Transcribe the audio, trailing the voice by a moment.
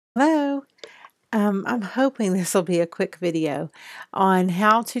Hello. I'm hoping this will be a quick video on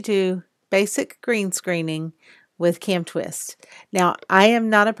how to do basic green screening with CamTwist. Now, I am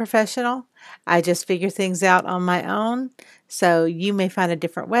not a professional. I just figure things out on my own. So you may find a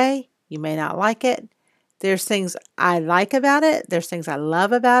different way. You may not like it. There's things I like about it. There's things I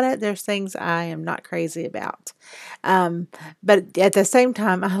love about it. There's things I am not crazy about. Um, but at the same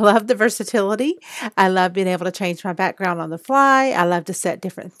time, I love the versatility. I love being able to change my background on the fly. I love to set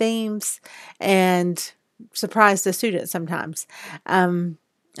different themes and surprise the students sometimes. And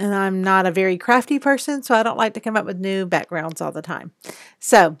I'm not a very crafty person, so I don't like to come up with new backgrounds all the time.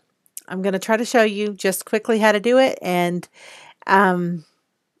 So I'm going to try to show you just quickly how to do it, and um,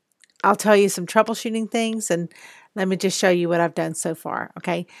 I'll tell you some troubleshooting things, and let me just show you what I've done so far.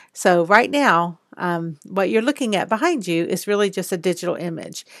 Okay, so right now, what you're looking at behind you is really just a digital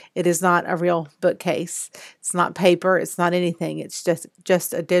image. It is not a real bookcase. It's not paper. It's not anything. It's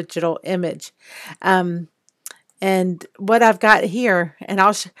just a digital image. And what I've got here, and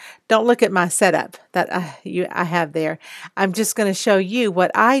don't look at my setup that I have there. I'm just going to show you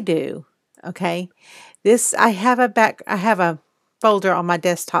what I do. Okay, I have a folder on my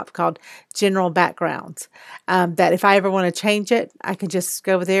desktop called General Backgrounds. That if I ever want to change it, I can just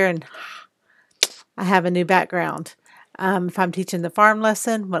go over there and I have a new background. If I'm teaching the farm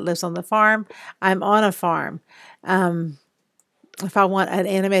lesson, what lives on the farm, I'm on a farm. If I want an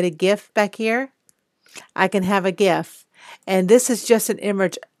animated GIF back here, I can have a GIF. And this is just an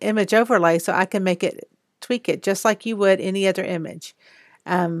image overlay, so I can tweak it just like you would any other image.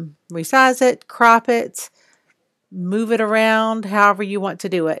 Resize it, crop it, move it around however you want to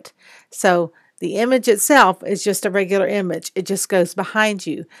do it. So the image itself is just a regular image. It just goes behind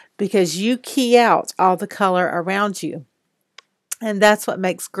you because you key out all the color around you. And that's what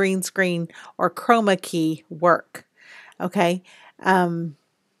makes green screen or Chromakey work. Okay.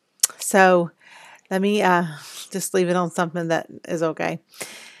 So let me just leave it on something that is okay.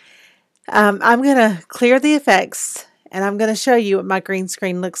 I'm going to clear the effects, and I'm going to show you what my green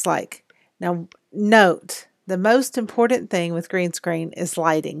screen looks like. Now, note, the most important thing with green screen is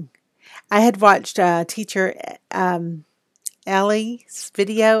lighting. I had watched teacher Ellie's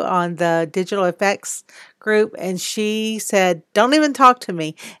video on the digital effects group, and she said, don't even talk to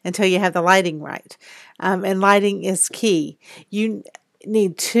me until you have the lighting right. And lighting is key. You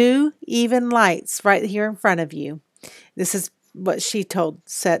need 2 even lights right here in front of you. This is what she told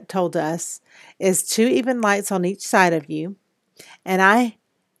us, is 2 even lights on each side of you. And I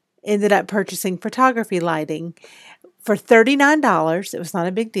ended up purchasing photography lighting for $39. It was not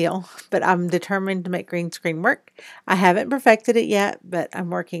a big deal, but I'm determined to make green screen work. I haven't perfected it yet, but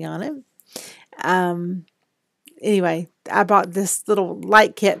I'm working on it. Anyway, I bought this little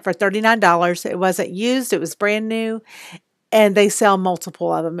light kit for $39. It wasn't used. It was brand new, and they sell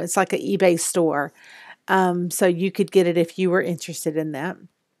multiple of them. It's like an eBay store. So you could get it if you were interested in that.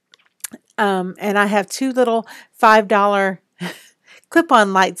 And I have 2 little $5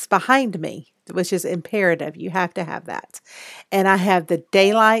 clip-on lights behind me, which is imperative. You have to have that. And I have the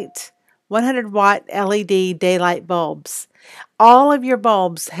daylight 100-watt LED daylight bulbs. All of your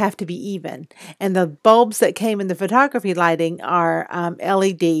bulbs have to be even. And the bulbs that came in the photography lighting are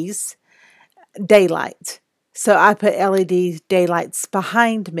LEDs, daylight. So I put LED daylights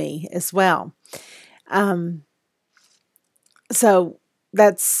behind me as well. So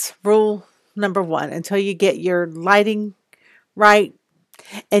that's rule number 1. Until you get your lighting right,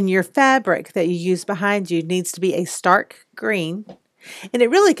 and your fabric that you use behind you needs to be a stark green. And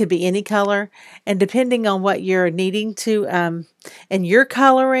it really could be any color. And depending on what you're needing to, and your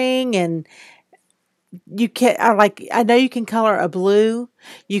coloring, and you can, I know you can color a blue,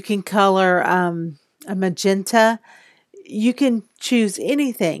 you can color a magenta, you can choose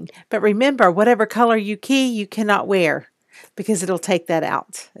anything. But remember, whatever color you key, you cannot wear because it'll take that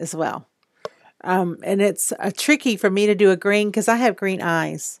out as well. And it's tricky for me to do a green because I have green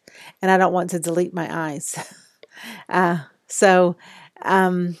eyes and I don't want to delete my eyes.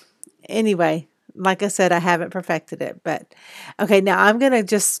 Anyway, like I said, I haven't perfected it, but okay, now I'm going to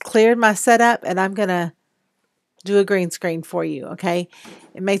just clear my setup and I'm going to do a green screen for you. Okay.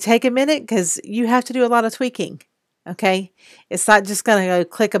 It may take a minute because you have to do a lot of tweaking. Okay. It's not just going to go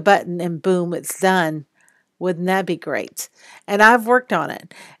click a button and boom, it's done. Wouldn't that be great? And I've worked on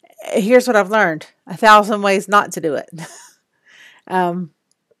it. Here's what I've learned: 1,000 ways not to do it.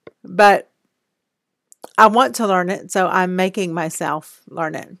 But I want to learn it, so I'm making myself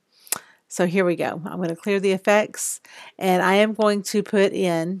learn it. So here we go. I'm going to clear the effects, and I am going to put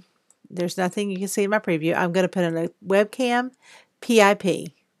in, there's nothing you can see in my preview, I'm going to put in a webcam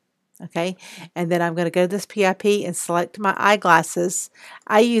PIP. Okay, and then I'm going to go to this PIP and select my eyeglasses.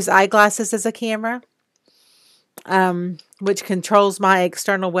 I use eyeglasses as a camera, which controls my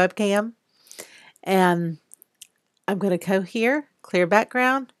external webcam. And I'm going to go here, clear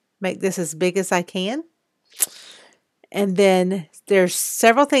background, make this as big as I can. And then there's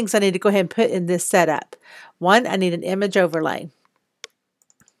several things I need to go ahead and put in this setup. One, I need an image overlay.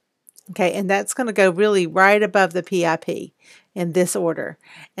 Okay, and that's going to go really right above the PIP in this order.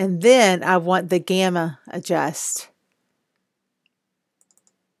 And then I want the gamma adjust.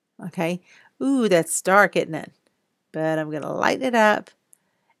 Okay, ooh, that's dark, isn't it? But I'm going to lighten it up.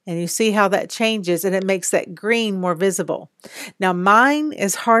 And you see how that changes, and it makes that green more visible. Now mine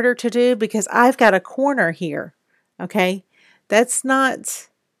is harder to do because I've got a corner here. Okay, that's not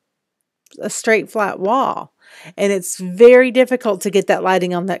a straight flat wall, and it's very difficult to get that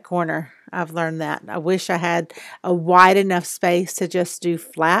lighting on that corner. I've learned that. I wish I had a wide enough space to just do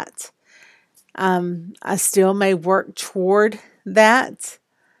flat. I still may work toward that.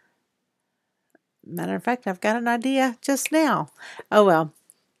 Matter of fact, I've got an idea just now. Oh well.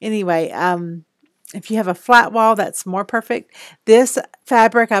 Anyway, if you have a flat wall, that's more perfect. This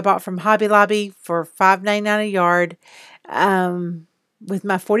fabric I bought from Hobby Lobby for $5.99 a yard. With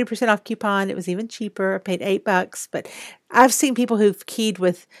my 40% off coupon, it was even cheaper. I paid $8, but I've seen people who've keyed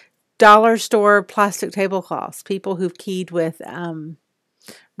with dollar store plastic tablecloths, people who've keyed with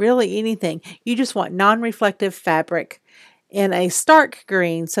really anything. You just want non-reflective fabric in a stark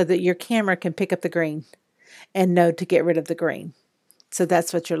green so that your camera can pick up the green and know to get rid of the green. So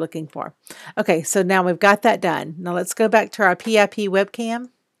that's what you're looking for. Okay, so now we've got that done. Now let's go back to our PIP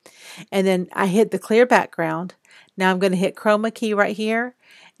webcam. And then I hit the clear background. Now I'm going to hit Chromakey right here.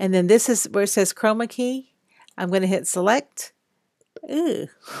 And then this is where it says Chromakey. I'm going to hit select. Ooh.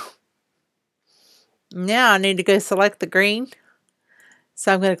 Now I need to go select the green.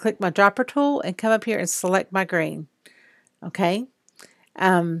 So I'm going to click my dropper tool and come up here and select my green. Okay.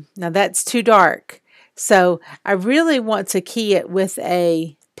 Now that's too dark. So I really want to key it with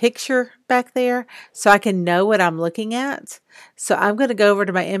a picture back there so I can know what I'm looking at. So I'm going to go over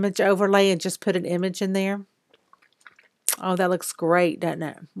to my image overlay and just put an image in there. Oh, that looks great, doesn't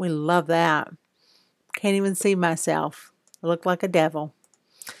it? We love that. Can't even see myself. I look like a devil.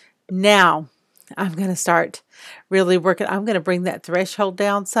 Now I'm going to start really working. I'm going to bring that threshold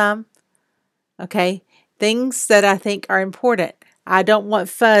down some. Okay. Things that I think are important. I don't want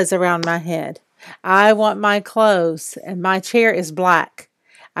fuzz around my head. I want my clothes, and my chair is black.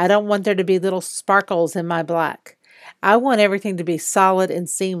 I don't want there to be little sparkles in my black. I want everything to be solid and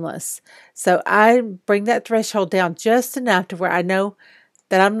seamless. So I bring that threshold down just enough to where I know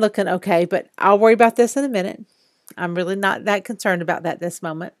that I'm looking okay, but I'll worry about this in a minute. I'm really not that concerned about that this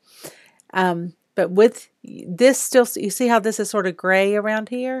moment. But with this still, you see how this is sort of gray around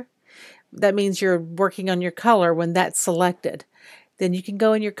here? That means you're working on your color when that's selected. Then you can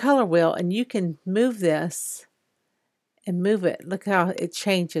go in your color wheel and you can move this and move it. Look how it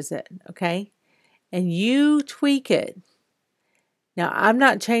changes it, okay? And you tweak it. Now, I'm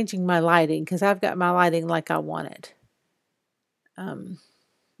not changing my lighting because I've got my lighting like I want it.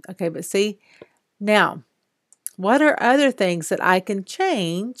 Okay, but see, now, what are other things that I can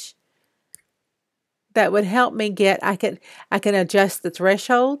change that would help me get, I can adjust the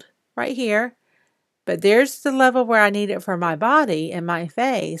threshold right here. But there's the level where I need it for my body and my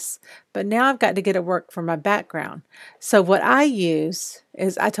face. But now I've got to get it work for my background. So what I use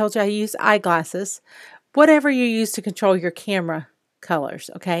is, I told you I use eyeglasses. Whatever you use to control your camera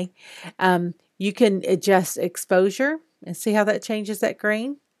colors, okay? You can adjust exposure and see how that changes that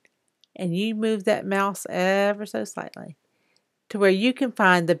green. And you move that mouse ever so slightly to where you can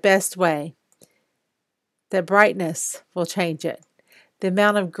find the best way. The brightness will change it. The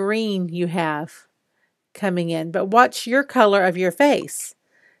amount of green you have coming in, but watch your color of your face,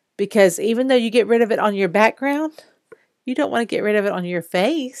 because even though you get rid of it on your background, you don't want to get rid of it on your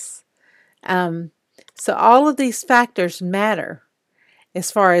face. So all of these factors matter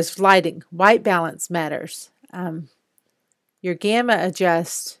as far as lighting. White balance matters. Your gamma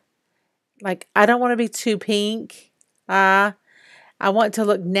adjust. Like, I don't want to be too pink. I want to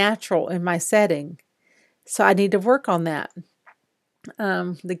look natural in my setting, so I need to work on that.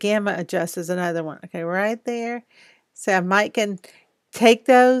 The gamma adjust is another one. Okay, right there. So I might can take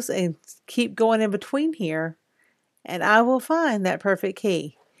those and keep going in between here, and I will find that perfect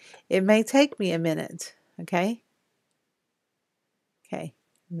key. It may take me a minute. Okay. Okay.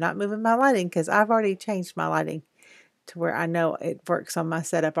 I'm not moving my lighting because I've already changed my lighting to where I know it works on my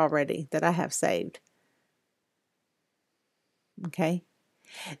setup already that I have saved. Okay.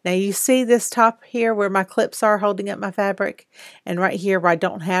 Now you see this top here where my clips are holding up my fabric, and right here where I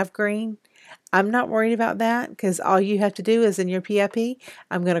don't have green. I'm not worried about that because all you have to do is in your PIP,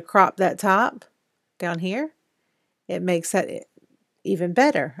 I'm going to crop that top down here. It makes that even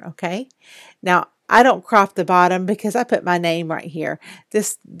better, okay? Now, I don't crop the bottom because I put my name right here.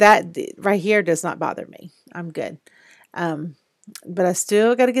 That right here does not bother me. I'm good. But I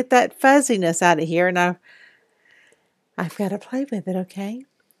still got to get that fuzziness out of here, and I've got to play with it, okay?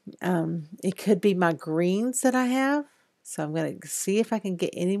 It could be my greens that I have. So I'm going to see if I can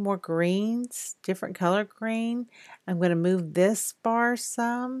get any more greens, different color green. I'm going to move this bar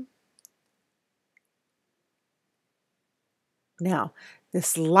some. Now,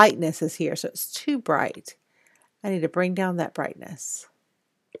 this lightness is here, so it's too bright. I need to bring down that brightness.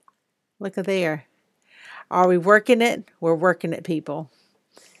 Look at there. Are we working it? We're working it, people.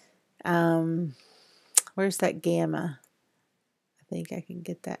 Where's that gamma? I think I can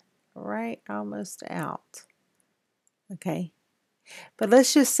get that right almost out. Okay. But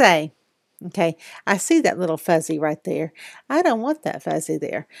let's just say, okay, I see that little fuzzy right there. I don't want that fuzzy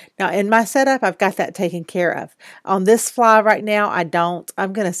there. Now, in my setup, I've got that taken care of. On this fly right now, I don't.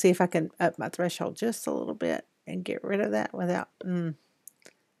 I'm going to see if I can up my threshold just a little bit and get rid of that without...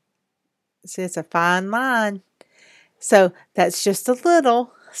 See, it's a fine line. So that's just a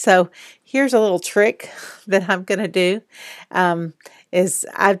little. So here's a little trick that I'm going to do. Is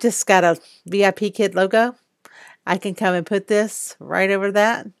I've just got a VIPKID logo. I can come and put this right over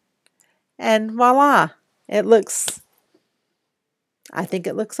that. And voila, it looks, I think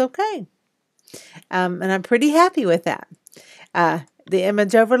it looks okay. And I'm pretty happy with that. The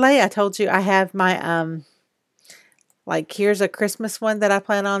image overlay, I told you I have my, like here's a Christmas one that I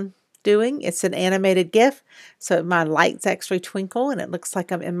plan on doing. It's an animated GIF, so my lights actually twinkle and it looks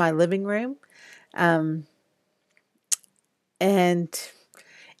like I'm in my living room. And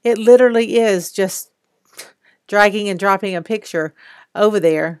it literally is just dragging and dropping a picture over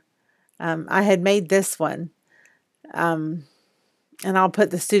there. I had made this one. And I'll put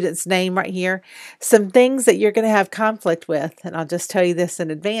the student's name right here. Some things that you're going to have conflict with, and I'll just tell you this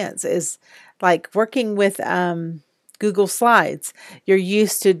in advance, is like working with Google Slides. You're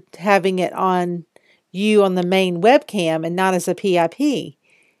used to having it on you on the main webcam and not as a PIP,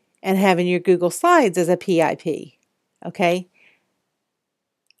 and having your Google Slides as a PIP. Okay?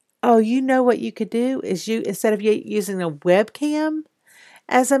 Oh, you know what you could do is instead of using a webcam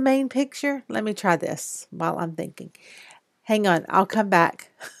as a main picture, let me try this while I'm thinking. Hang on, I'll come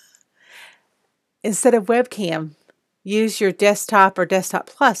back. Instead of webcam, use your desktop or desktop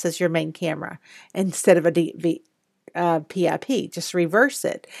plus as your main camera instead of a PIP. Just reverse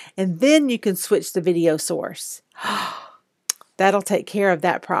it. And then you can switch the video source. That'll take care of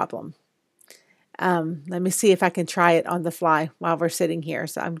that problem. Let me see if I can try it on the fly while we're sitting here.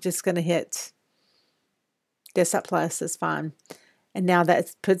 So I'm just going to hit desktop plus is fine. And now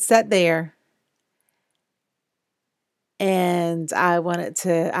that puts that there. And I want it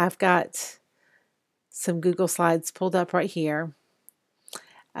to, I've got some Google Slides pulled up right here.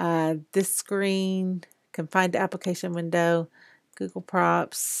 This screen, confined to application window, Google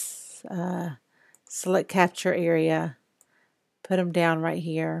props, select capture area, put them down right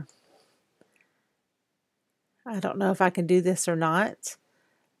here. I don't know if I can do this or not,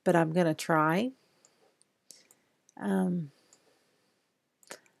 but I'm going to try.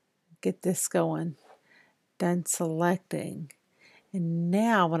 Get this going. Done selecting. And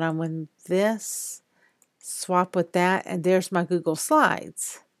now when I'm in this, swap with that, and there's my Google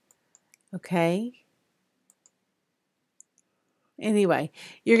Slides. Okay. Anyway,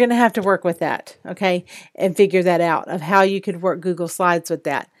 you're going to have to work with that, okay, and figure that out of how you could work Google Slides with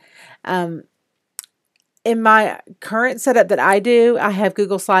that. In my current setup that I do, I have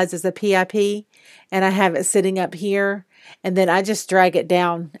Google Slides as a PIP, and I have it sitting up here, and then I just drag it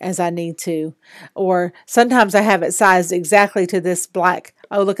down as I need to. Or sometimes I have it sized exactly to this black.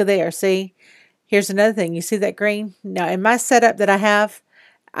 Oh, look at there. See? Here's another thing. You see that green? Now, in my setup that I have,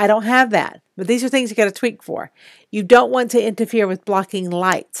 I don't have that. But these are things you got to tweak for. You don't want to interfere with blocking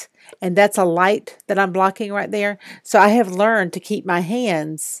light. And that's a light that I'm blocking right there. So I have learned to keep my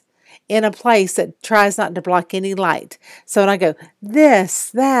hands in a place that tries not to block any light. So when I go this,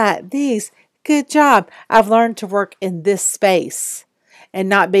 that, these, good job. I've learned to work in this space and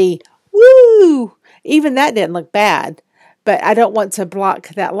not be, woo! Even that didn't look bad. But I don't want to block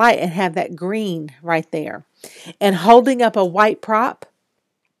that light and have that green right there. And holding up a white prop,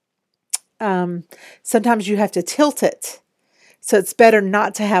 sometimes you have to tilt it. So it's better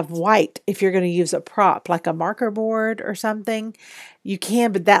not to have white if you're going to use a prop like a marker board or something. You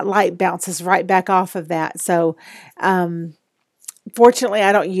can, but that light bounces right back off of that. So Fortunately,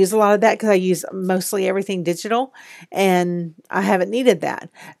 I don't use a lot of that because I use mostly everything digital, and I haven't needed that.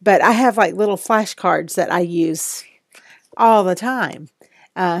 But I have like little flashcards that I use all the time.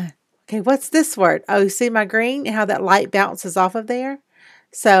 Okay, what's this word? Oh, see my green and how that light bounces off of there?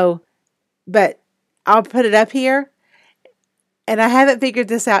 So, but I'll put it up here, and I haven't figured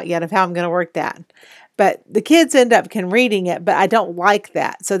this out yet of how I'm going to work that. But the kids end up reading it, but I don't like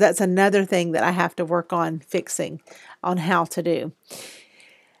that. So that's another thing that I have to work on fixing on how to do.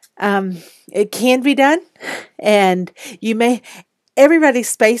 It can be done, and everybody's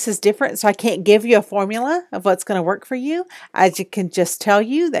space is different, so I can't give you a formula of what's going to work for you. I can just tell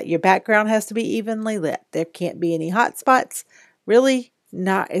you that your background has to be evenly lit. There can't be any hot spots, really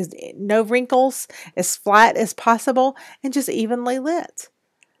no wrinkles, as flat as possible, and just evenly lit.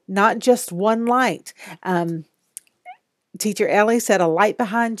 Not just one light. Teacher Ellie said a light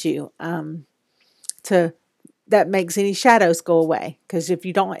behind you that makes any shadows go away. Because if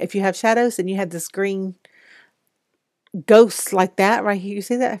you have shadows, then you have this green ghost like that right here. You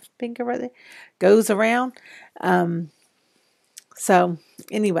see that finger right there? Goes around. So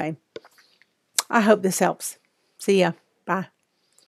anyway, I hope this helps. See ya. Bye.